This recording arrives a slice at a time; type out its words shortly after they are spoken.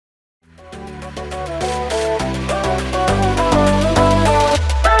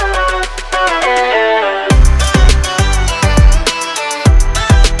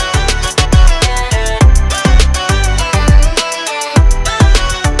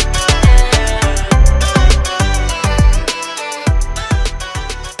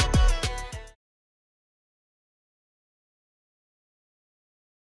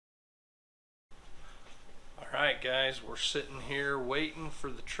guys, we're sitting here waiting for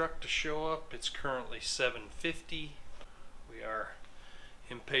the truck to show up. It's currently 7:50. We are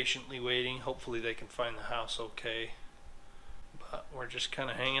impatiently waiting. Hopefully they can find the house okay. But we're just kind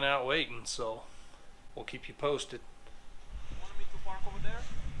of hanging out waiting, so we'll keep you posted. Want me to park over there?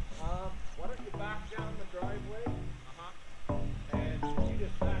 Why don't you back down the driveway? And you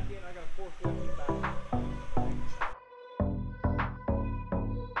just back in. I got a forklift back.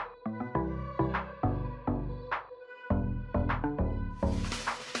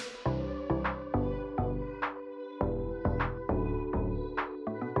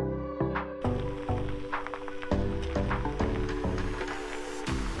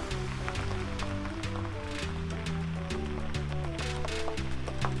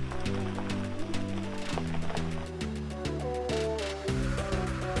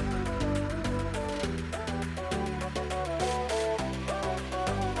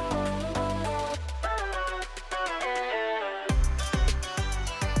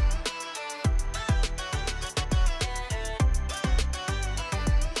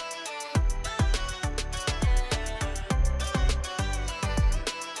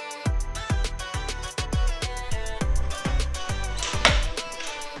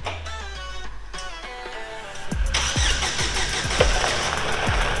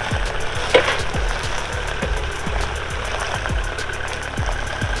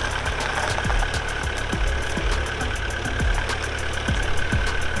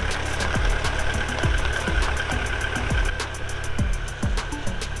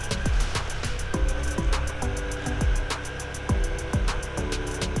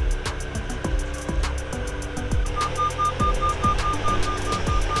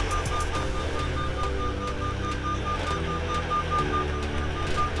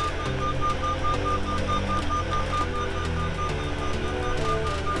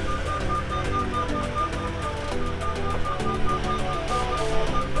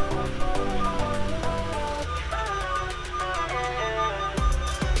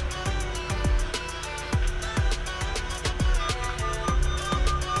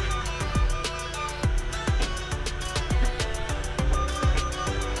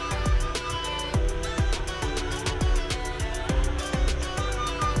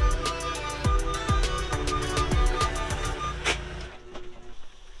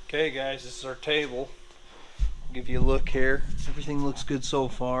 Okay guys, this is our table. I'll give you a look here. Everything looks good so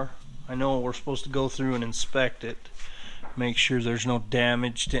far. I know we're supposed to go through and inspect it, make sure there's no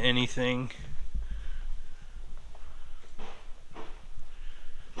damage to anything.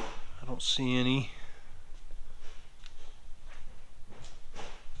 I don't see any.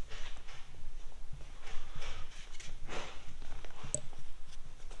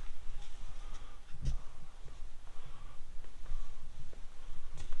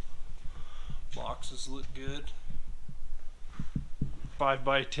 Boxes look good.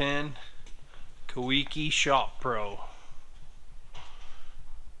 5x10 Koike Shop Pro.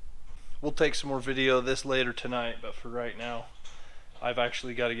 We'll take some more video of this later tonight, but for right now I've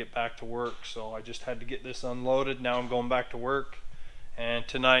actually got to get back to work, so I just had to get this unloaded. Now I'm going back to work, and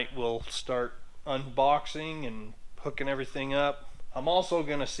tonight we'll start unboxing and hooking everything up. I'm also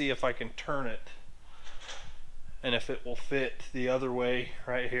going to see if I can turn it and if it will fit the other way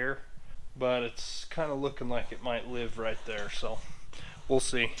right here, but it's kind of looking like it might live right there, so we'll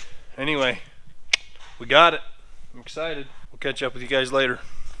see. Anyway, we got it. I'm excited. We'll catch up with you guys later.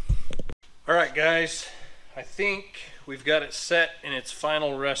 Alright guys, I think we've got it set in its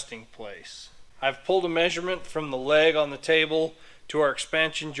final resting place. I've pulled a measurement from the leg on the table to our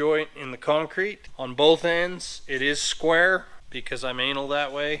expansion joint in the concrete. On both ends it is square because I'm anal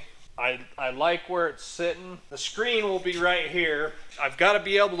that way. I like where it's sitting. The screen will be right here. I've got to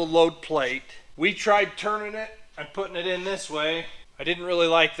be able to load plate. We tried turning it and putting it in this way. I didn't really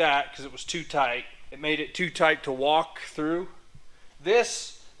like that because it was too tight. It made it too tight to walk through.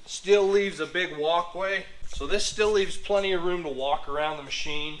 This still leaves a big walkway, so this still leaves plenty of room to walk around the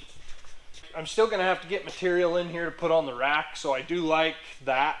machine. I'm still going to have to get material in here to put on the rack, so I do like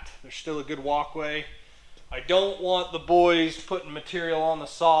that. There's still a good walkway. I don't want the boys putting material on the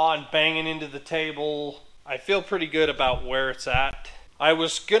saw and banging into the table. I feel pretty good about where it's at. I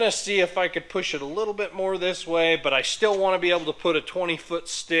was gonna see if I could push it a little bit more this way, but I still want to be able to put a 20-foot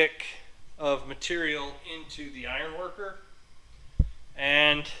stick of material into the iron worker.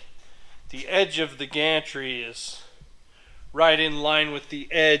 And the edge of the gantry is right in line with the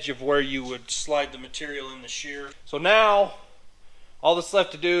edge of where you would slide the material in the shear. So now all that's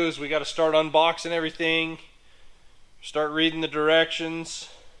left to do is we got to start unboxing everything, start reading the directions,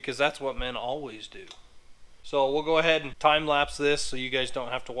 because that's what men always do. So we'll go ahead and time lapse this so you guys don't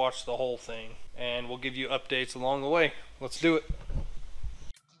have to watch the whole thing, and we'll give you updates along the way. Let's do it.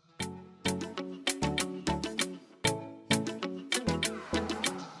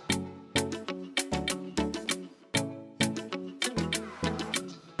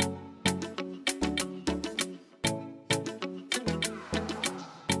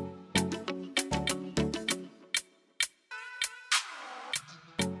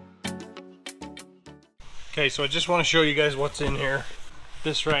 Okay, so I just want to show you guys what's in here.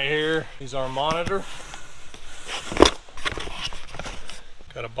 This right here is our monitor.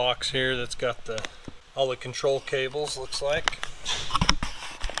 Got a box here that's got all the control cables, looks like.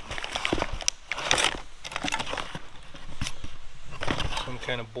 Some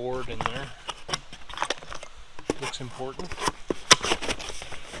kind of board in there. Looks important.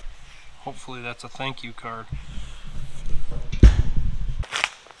 Hopefully that's a thank you card.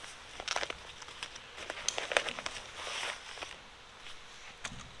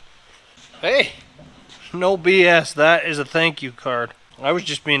 Hey, no BS, that is a thank you card. I was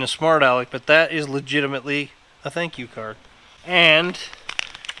just being a smart aleck, but that is legitimately a thank you card. And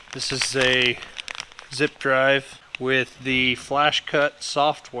this is a zip drive with the flash cut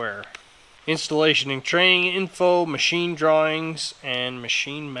software. Installation and training info, machine drawings, and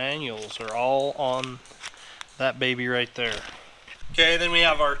machine manuals are all on that baby right there. Okay, then we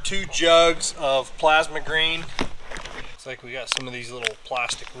have our 2 jugs of plasma green. Looks like we got some of these little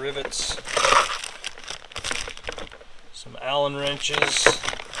plastic rivets, some Allen wrenches,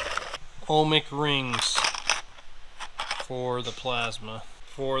 ohmic rings for the plasma.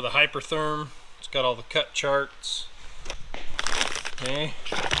 For the hypertherm, it's got all the cut charts. Okay,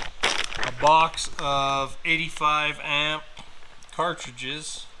 a box of 85 amp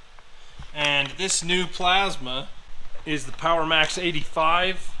cartridges, and this new plasma is the PowerMax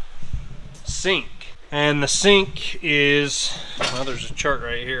 85 sync. And the sync is, well, there's a chart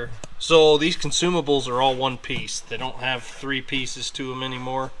right here. So these consumables are all one piece. They don't have 3 pieces to them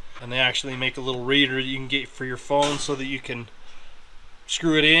anymore. And they actually make a little reader that you can get for your phone so that you can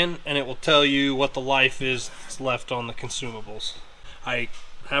screw it in and it will tell you what the life is that's left on the consumables. I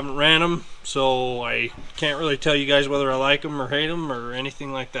haven't ran them, so I can't really tell you guys whether I like them or hate them or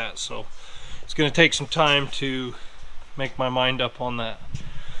anything like that. So it's going to take some time to make my mind up on that.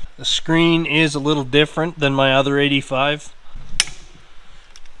 The screen is a little different than my other 85.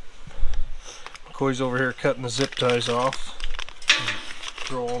 McCoy's over here cutting the zip ties off.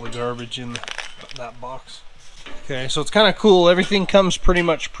 Throw all the garbage in that box. Okay, so it's kind of cool. Everything comes pretty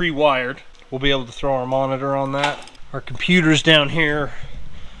much pre-wired. We'll be able to throw our monitor on that. Our computer's down here.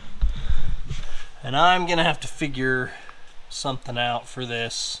 And I'm gonna have to figure something out for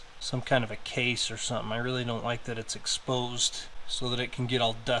this. Some kind of a case or something. I really don't like that it's exposed so that it can get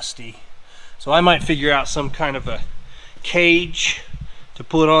all dusty. So I might figure out some kind of a cage to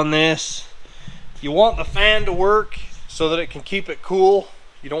put on this. You want the fan to work so that it can keep it cool.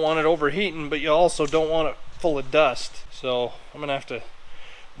 You don't want it overheating, but you also don't want it full of dust. So I'm gonna have to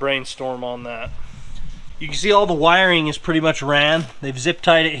brainstorm on that. You can see all the wiring is pretty much ran. They've zip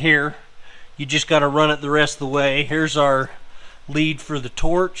tied it here. You just got to run it the rest of the way. Here's our lead for the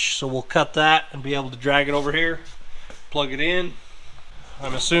torch, so we'll cut that and be able to drag it over here, plug it in.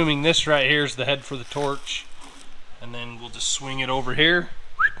 I'm assuming this right here is the head for the torch, and then we'll just swing it over here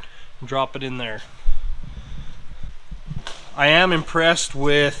and drop it in there. I am impressed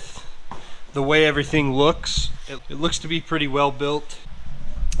with the way everything looks. It looks to be pretty well built.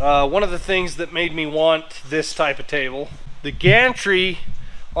 One of the things that made me want this type of table, the gantry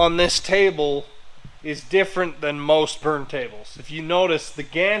on this table is different than most burn tables. If you notice, the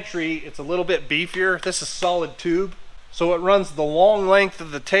gantry, it's a little bit beefier. This is solid tube, so it runs the long length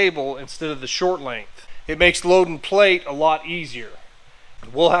of the table instead of the short length. It makes loading plate a lot easier.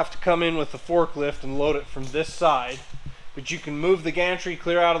 We'll have to come in with the forklift and load it from this side, but you can move the gantry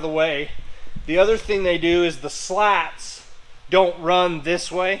clear out of the way. The other thing they do is the slats don't run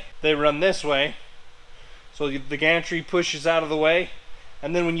this way, they run this way. So the gantry pushes out of the way,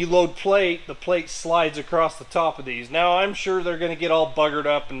 and then when you load plate, the plate slides across the top of these. Now I'm sure they're going to get all buggered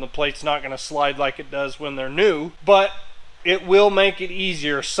up and the plate's not going to slide like it does when they're new, but it will make it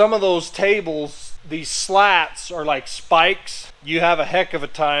easier. Some of those tables, these slats are like spikes. You have a heck of a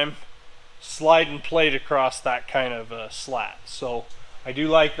time sliding plate across that kind of slat. So I do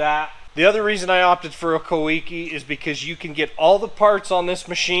like that. The other reason I opted for a Koike is because you can get all the parts on this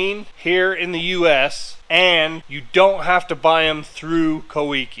machine here in the US, and you don't have to buy them through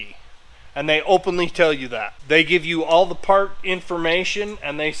Koike. And they openly tell you that. They give you all the part information,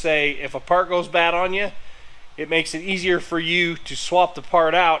 and they say if a part goes bad on you, it makes it easier for you to swap the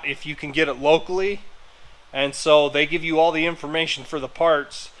part out if you can get it locally And so they give you all the information for the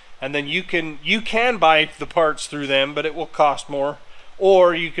parts, and then you can buy the parts through them, but it will cost more.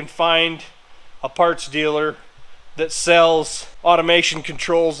 Or you can find a parts dealer that sells automation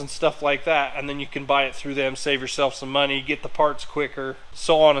controls and stuff like that, and then you can buy it through them, save yourself some money, get the parts quicker,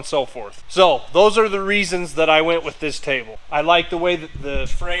 so on and so forth. So those are the reasons that I went with this table. I like the way that the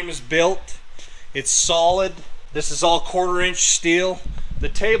frame is built. It's solid. This is all 1/4-inch steel. The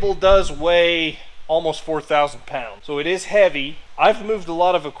table does weigh almost 4,000 pounds, so it is heavy. I've moved a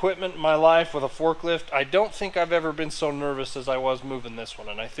lot of equipment in my life with a forklift. I don't think I've ever been so nervous as I was moving this one,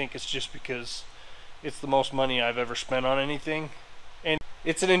 and I think it's just because it's the most money I've ever spent on anything, and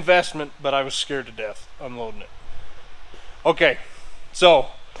it's an investment, but I was scared to death unloading it. Okay, so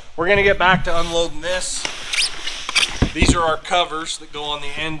we're gonna get back to unloading this. These are our covers that go on the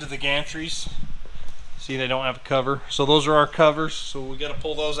end of the gantries. See, they don't have a cover, so those are our covers. So we got to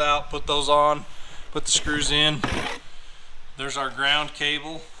pull those out, put those on, put the screws in. There's our ground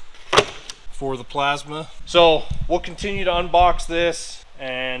cable for the plasma. So we'll continue to unbox this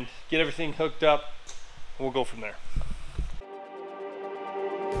and get everything hooked up. We'll go from there.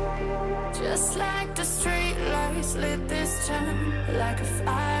 Just like the street lights lit this town, like a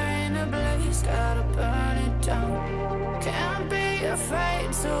fire in a blaze, gotta burn it down. Can't be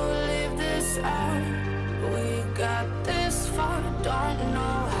afraid to leave this out. We got this far, don't know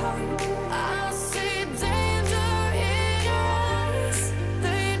how. I see danger in our eyes.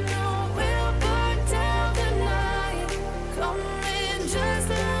 They know we'll burn down the night. Coming just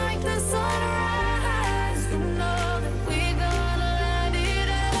like the sunrise. You know that we gonna let it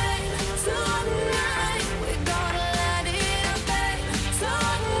rain. Tonight we gonna let it rain. Tonight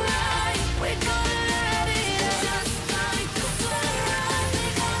we gonna let it rain. Just like the sunrise, we gonna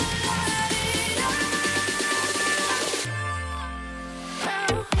let it rain.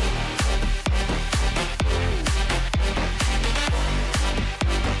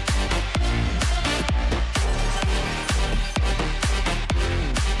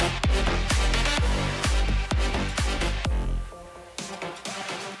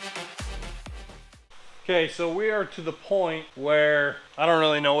 Okay, so we are to the point where I don't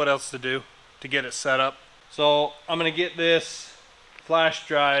really know what else to do to get it set up. So I'm gonna get this flash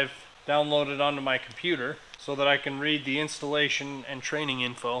drive downloaded onto my computer so that I can read the installation and training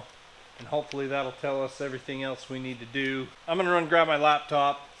info, and hopefully that'll tell us everything else we need to do. I'm gonna run grab my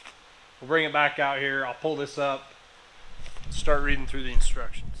laptop. We'll bring it back out here. I'll pull this up, start reading through the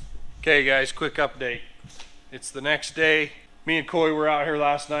instructions. Okay guys, quick update. It's the next day. Me and Koike were out here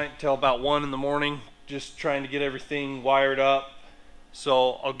last night until about 1 in the morning, just trying to get everything wired up.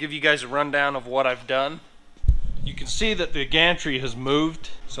 So I'll give you guys a rundown of what I've done. You can see that the gantry has moved.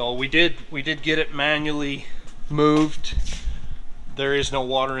 So we did get it manually moved. There is no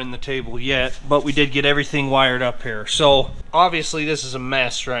water in the table yet, but we did get everything wired up here. So obviously this is a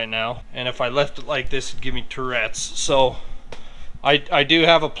mess right now, and if I left it like this, it'd give me Tourette's. So I do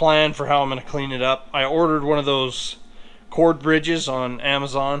have a plan for how I'm gonna clean it up. I ordered one of those cord bridges on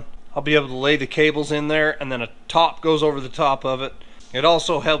Amazon. I'll be able to lay the cables in there, and then a top goes over the top of it. It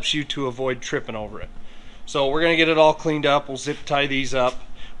also helps you to avoid tripping over it. So we're gonna get it all cleaned up. We'll zip tie these up.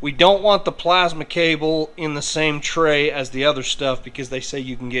 We don't want the plasma cable in the same tray as the other stuff because they say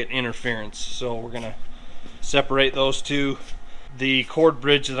you can get interference. So we're gonna separate those two. The cord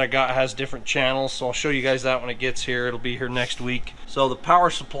bridge that I got has different channels, so I'll show you guys that when it gets here. It'll be here next week. So the power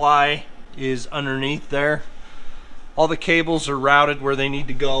supply is underneath there. All the cables are routed where they need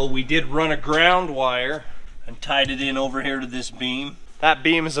to go. We did run a ground wire and tied it in over here to this beam. That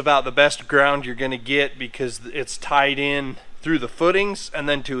beam is about the best ground you're gonna get because it's tied in through the footings and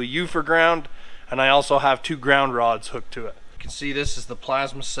then to a U for ground, and I also have 2 ground rods hooked to it. You can see this is the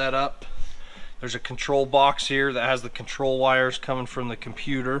plasma setup. There's a control box here that has the control wires coming from the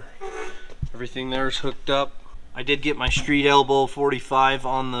computer. Everything there is hooked up. I did get my street elbow 45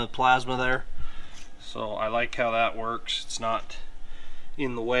 on the plasma there, so I like how that works. It's not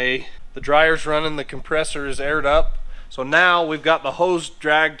in the way. The dryer's running, the compressor is aired up. So now we've got the hose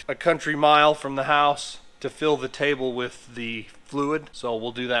dragged a country mile from the house to fill the table with the fluid. So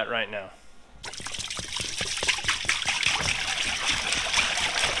we'll do that right now.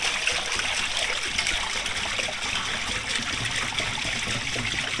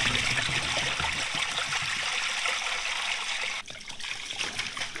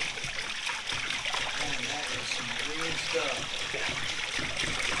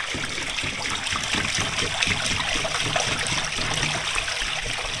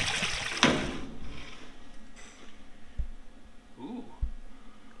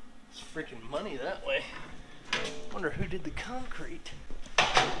 Freaking money that way. Wonder who did the concrete.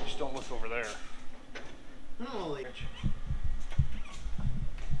 Just don't look over there. Holy.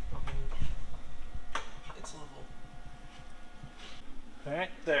 It's level. Right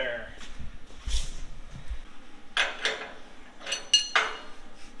there.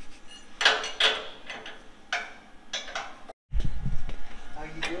 How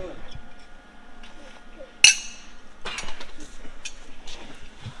you doing?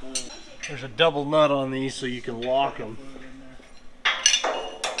 There's a double nut on these so you can lock them.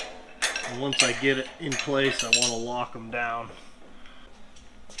 And once I get it in place, I want to lock them down.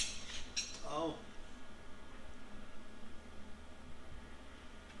 Oh.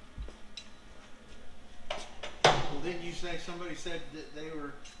 Well, didn't you say somebody said that they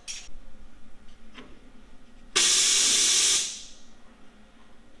were...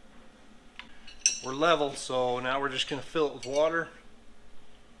 We're level, so now we're just going to fill it with water.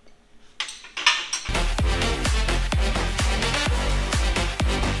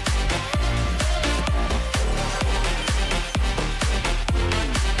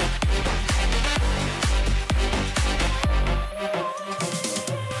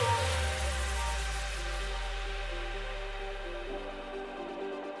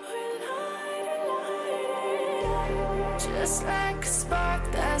 Just like a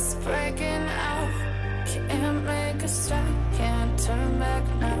spark that's breaking out. Can't make a stop, can't turn back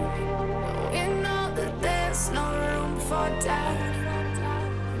now. We know that there's no room for doubt.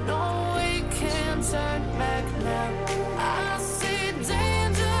 No, we can't turn back now. I see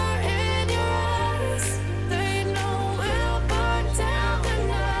danger in your eyes. They know we'll burn down the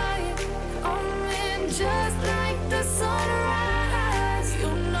night. Coming just like the sunrise. You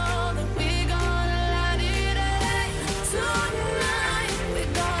know that we gonna light it up tonight. We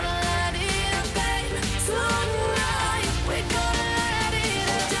gonna light it up, baby. Tonight we gonna light it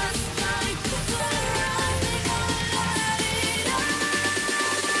up just like the sunrise. We gonna light it up now.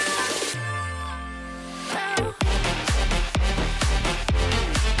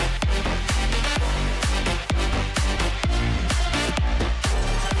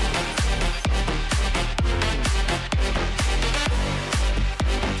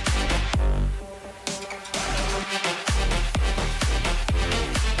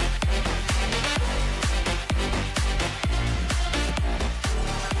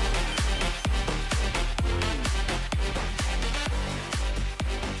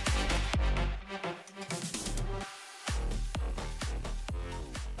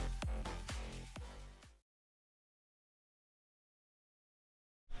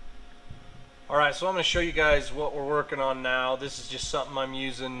 Alright, so I'm going to show you guys what we're working on now. This is just something I'm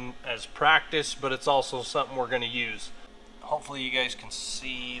using as practice, but it's also something we're going to use. Hopefully you guys can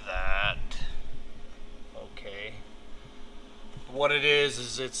see that. Okay. What it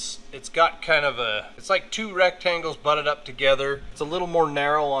is it's got kind of it's like two rectangles butted up together. It's a little more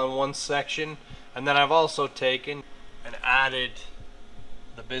narrow on one section, and then I've also taken and added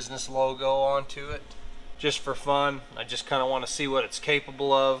the business logo onto it just for fun. I just kind of want to see what it's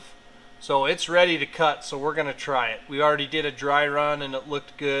capable of. So it's ready to cut, so we're going to try it. We already did a dry run and it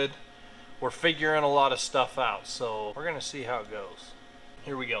looked good. We're figuring a lot of stuff out, so we're going to see how it goes.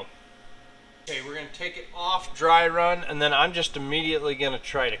 Here we go. Okay, we're going to take it off dry run, and then I'm just immediately going to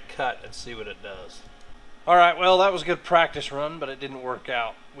try to cut and see what it does. Alright, well that was a good practice run, but it didn't work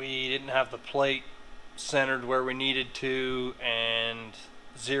out. We didn't have the plate centered where we needed to, and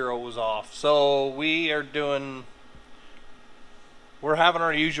 0 was off. So we're having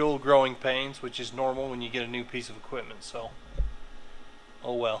our usual growing pains, which is normal when you get a new piece of equipment, so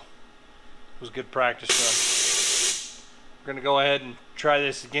oh well. It was a good practice run. We're going to go ahead and try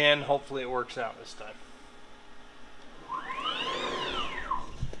this again. Hopefully it works out this time.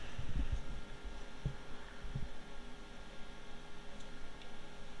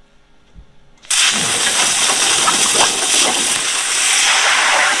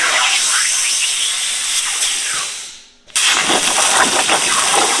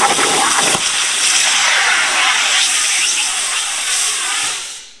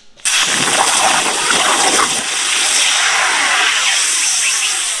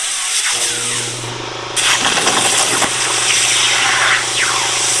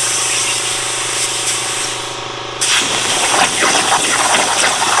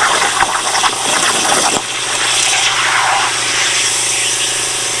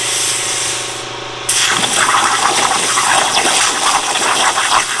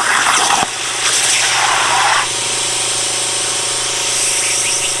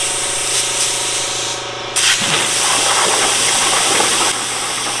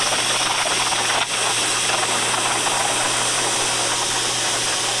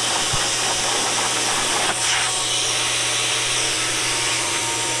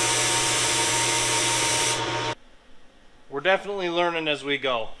 definitely learning as we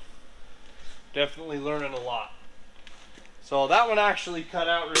go. Definitely learning a lot. So that one actually cut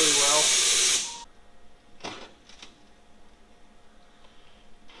out really well.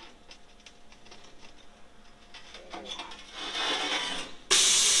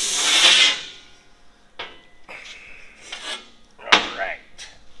 Alright.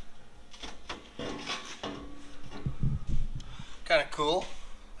 Kind of cool.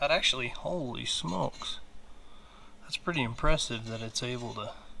 That actually, holy smokes. That's pretty impressive that it's able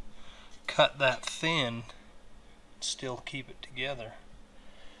to cut that thin, still keep it together.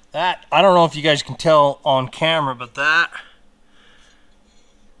 That, I don't know if you guys can tell on camera, but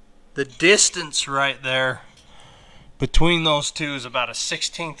the distance right there between those two is about a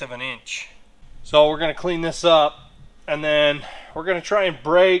 1/16 of an inch. So we're going to clean this up, and then we're going to try and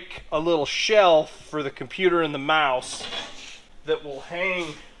break a little shelf for the computer and the mouse that will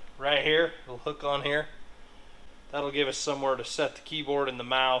hang right here. It'll hook on here. That'll give us somewhere to set the keyboard and the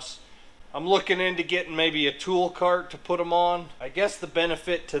mouse. I'm looking into getting maybe a tool cart to put them on. I guess the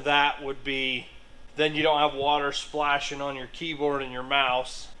benefit to that would be then you don't have water splashing on your keyboard and your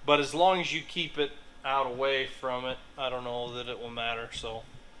mouse. But as long as you keep it out away from it, I don't know that it will matter. So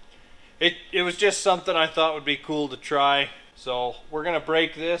it was just something I thought would be cool to try. So we're gonna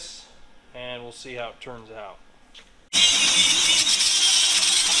break this and we'll see how it turns out.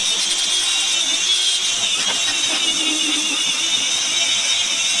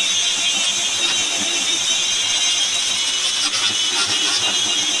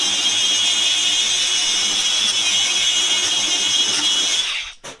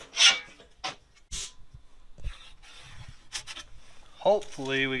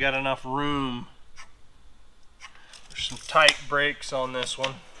 Hopefully we got enough room. There's some tight brakes on this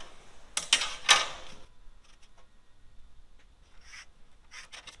one.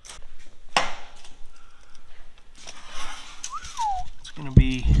 It's gonna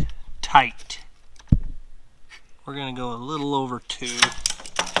be tight. We're gonna go a little over 2,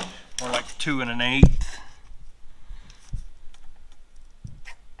 more like 2 1/8.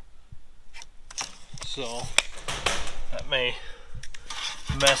 So that may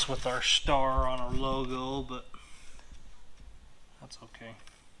mess with our star on our logo, but that's okay.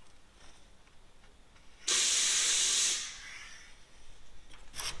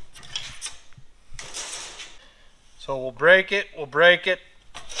 So we'll break it, and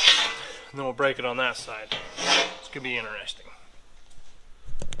then we'll break it on that side. It's gonna be interesting.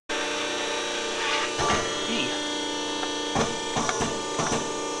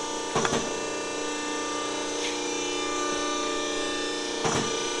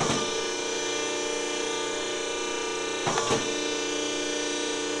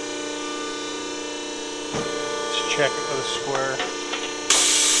 Check it with a square.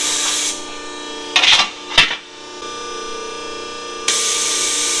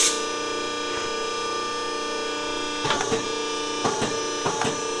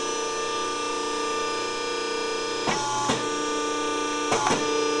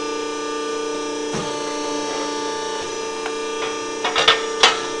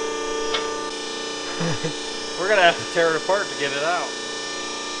 We're gonna have to tear it apart to get it out.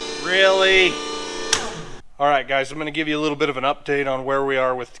 Really? Alright guys, I'm going to give you a little bit of an update on where we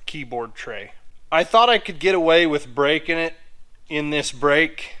are with the keyboard tray. I thought I could get away with breaking it in this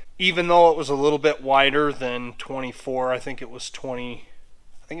break, even though it was a little bit wider than 24. I think it was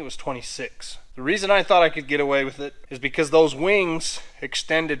 26. The reason I thought I could get away with it is because those wings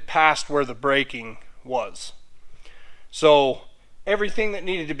extended past where the breaking was. So everything that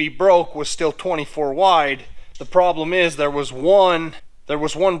needed to be broke was still 24 wide. The problem is there was one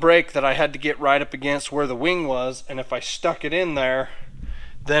break that I had to get right up against where the wing was, and if I stuck it in there,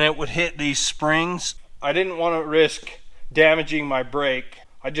 then it would hit these springs. I didn't want to risk damaging my brake.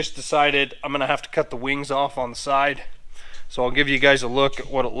 I just decided I'm gonna have to cut the wings off on the side. So I'll give you guys a look at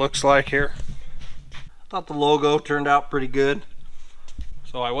what it looks like here. I thought the logo turned out pretty good.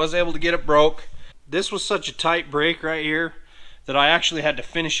 So I was able to get it broke. This was such a tight brake right here that I actually had to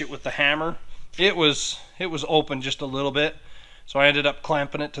finish it with the hammer. It was open just a little bit. So I ended up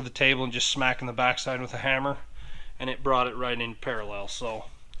clamping it to the table and just smacking the backside with a hammer, and it brought it right in parallel. So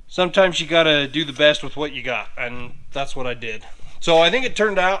sometimes you gotta do the best with what you got, and that's what I did. So I think it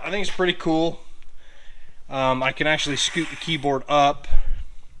turned out, I think it's pretty cool. I can actually scoot the keyboard up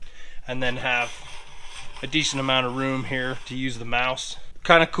and then have a decent amount of room here to use the mouse.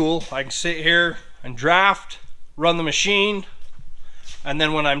 Kind of cool. I can sit here and draft, run the machine, and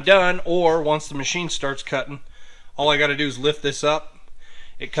then when I'm done, or once the machine starts cutting, all I got to do is lift this up.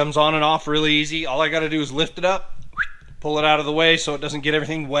 It comes on and off really easy. All I got to do is lift it up, pull it out of the way so it doesn't get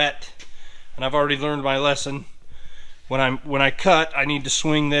everything wet. And I've already learned my lesson. when I cut, I need to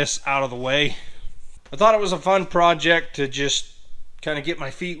swing this out of the way. I thought it was a fun project to just kind of get my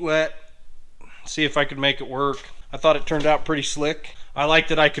feet wet, see if I could make it work. I thought it turned out pretty slick. I like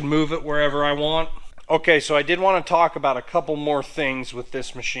that I can move it wherever I want. Okay, so I did want to talk about a couple more things with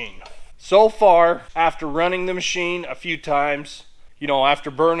this machine. So far, after running the machine a few times, you know, after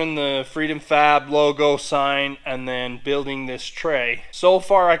burning the Freedom Fab logo sign and then building this tray, so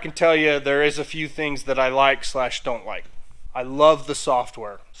far I can tell you there is a few things that I like / don't like. I love the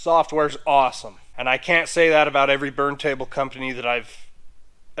software. Software's awesome. And I can't say that about every burn table company that I've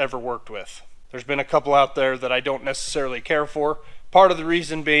ever worked with. There's been a couple out there that I don't necessarily care for. Part of the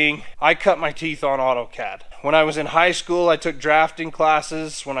reason being, I cut my teeth on AutoCAD. When I was in high school, I took drafting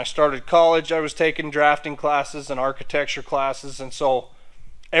classes. When I started college, I was taking drafting classes and architecture classes, and so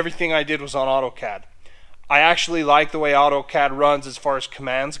everything I did was on AutoCAD. I actually like the way AutoCAD runs as far as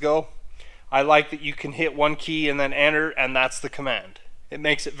commands go. I like that you can hit one key and then enter, and that's the command. It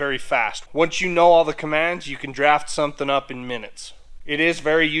makes it very fast. Once you know all the commands, you can draft something up in minutes. It is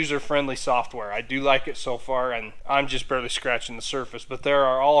very user-friendly software. I do like it so far, and I'm just barely scratching the surface, but there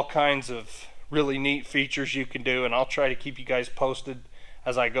are all kinds of really neat features you can do, and I'll try to keep you guys posted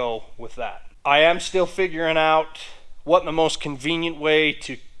as I go with that. I am still figuring out what the most convenient way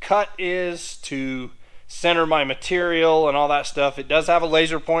to cut is, to center my material and all that stuff. It does have a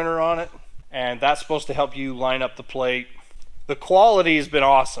laser pointer on it, and that's supposed to help you line up the plate. The quality has been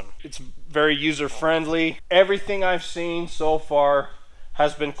awesome. It's very user-friendly. Everything I've seen so far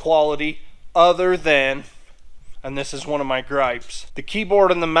has been quality, other than, and this is one of my gripes, the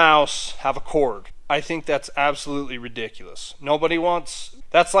keyboard and the mouse have a cord. I think that's absolutely ridiculous.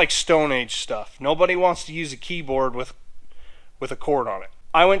 That's like Stone Age stuff. Nobody wants to use a keyboard with a cord on it.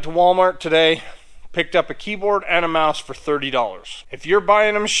 I went to Walmart today, picked up a keyboard and a mouse for $30. If you're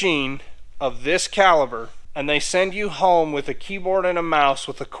buying a machine of this caliber and they send you home with a keyboard and a mouse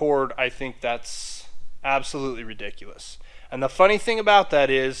with a cord, I think that's absolutely ridiculous. And the funny thing about that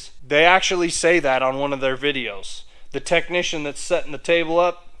is, they actually say that on one of their videos. The technician that's setting the table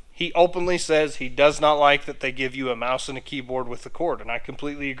up, he openly says he does not like that they give you a mouse and a keyboard with a cord, and I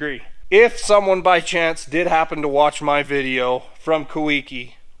completely agree. If someone by chance did happen to watch my video from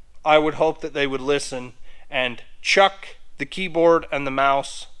Koike, I would hope that they would listen and chuck the keyboard and the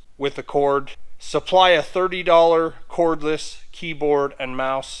mouse with a cord. Supply a $30 cordless keyboard and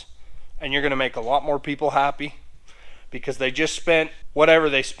mouse, and you're going to make a lot more people happy, because they just spent whatever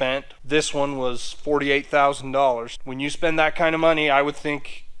they spent. This one was $48,000. When you spend that kind of money, I would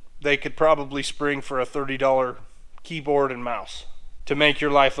think they could probably spring for a $30 keyboard and mouse to make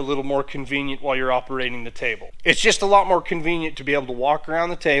your life a little more convenient while you're operating the table. It's just a lot more convenient to be able to walk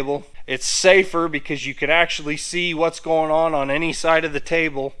around the table. It's safer because you can actually see what's going on any side of the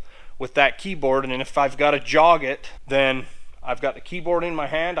table with that keyboard, and if I've got to jog it, then I've got the keyboard in my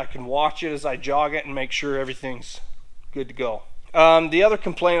hand. I can watch it as I jog it and make sure everything's good to go. The other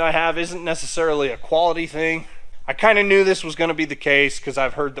complaint I have isn't necessarily a quality thing. I kind of knew this was going to be the case because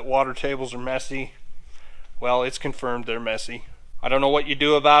I've heard that water tables are messy. Well, it's confirmed they're messy. I don't know what you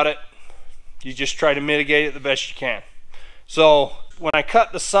do about it. You just try to mitigate it the best you can. So when I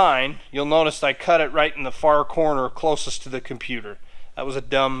cut the sign, you'll notice I cut it right in the far corner closest to the computer. That was a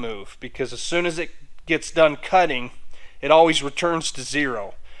dumb move, because as soon as it gets done cutting, it always returns to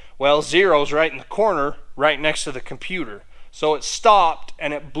 0. Well, 0's right in the corner, right next to the computer. So it stopped,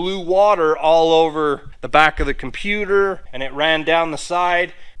 and it blew water all over the back of the computer, and it ran down the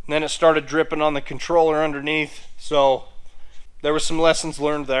side, and then it started dripping on the controller underneath. So there were some lessons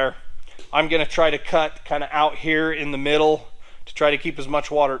learned there. I'm going to try to cut kind of out here in the middle to try to keep as much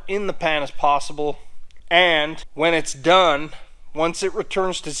water in the pan as possible. And when it's done, once it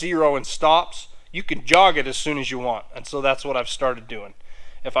returns to 0 and stops, you can jog it as soon as you want. And so that's what I've started doing.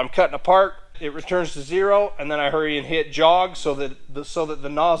 If I'm cutting apart, it returns to 0, and then I hurry and hit jog so that the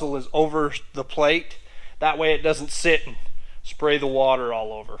nozzle is over the plate. That way it doesn't sit and spray the water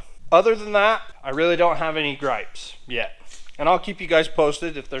all over. Other than that, I really don't have any gripes yet. And I'll keep you guys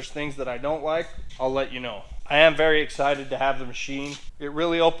posted. If there's things that I don't like, I'll let you know. I am very excited to have the machine. It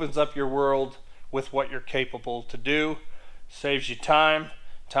really opens up your world with what you're capable to do. Saves you time.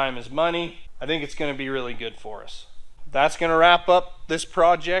 Time is money. I think it's going to be really good for us. That's going to wrap up this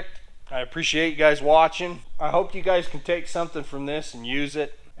project. I appreciate you guys watching. I hope you guys can take something from this and use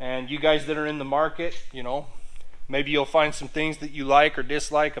it. And you guys that are in the market, you know, maybe you'll find some things that you like or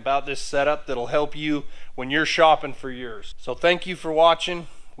dislike about this setup that'll help you when you're shopping for yours. So thank you for watching.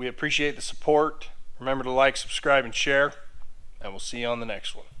 We appreciate the support. Remember to like, subscribe, and share. And we'll see you on the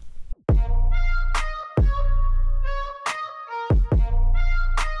next one.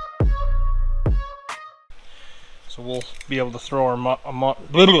 So So we'll be able to throw our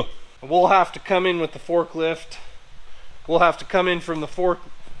we'll have to come in with the forklift. We'll have to come in from the fork.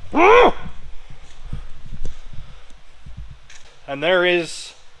 And there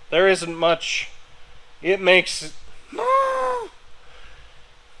isn't much. It makes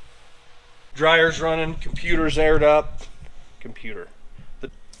dryer's running, computer's aired up. Computer.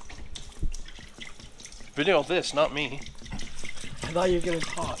 Video this, not me. I thought you were gonna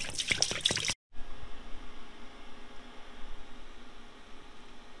talk.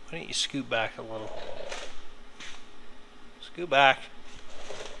 Why don't you scoot back a little? Scoot back.